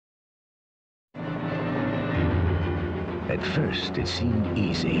At first, it seemed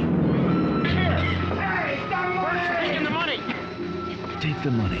easy. Hey, stop taking the money! Take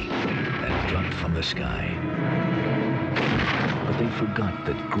the money and drop from the sky. But they forgot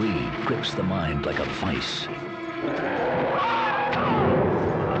that greed grips the mind like a vice,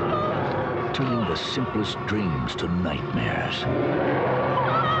 turning the simplest dreams to nightmares.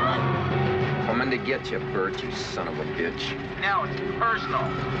 Coming to get you, Bert, you son of a bitch. Now it's personal.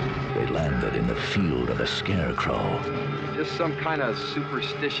 They landed in the field of a scarecrow. Just some kind of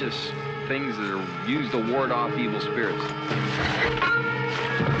superstitious things that are used to ward off evil spirits.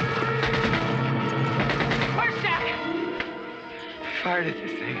 Where's Jack? Fired at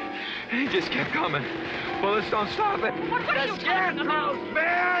this thing, and he just kept coming. Bullets don't stop it. What are you talking about?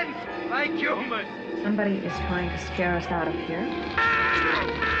 Man! Like human! Somebody is trying to scare us out of here.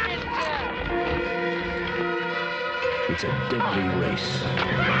 It's a deadly race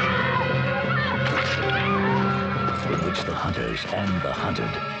in which the hunters and the hunted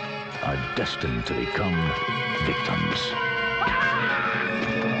are destined to become victims.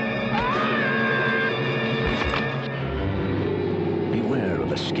 Beware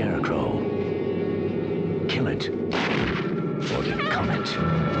of a scarecrow. Kill it or become it.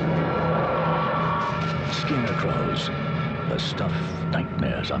 Scarecrows, the stuff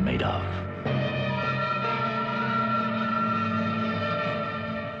nightmares are made of.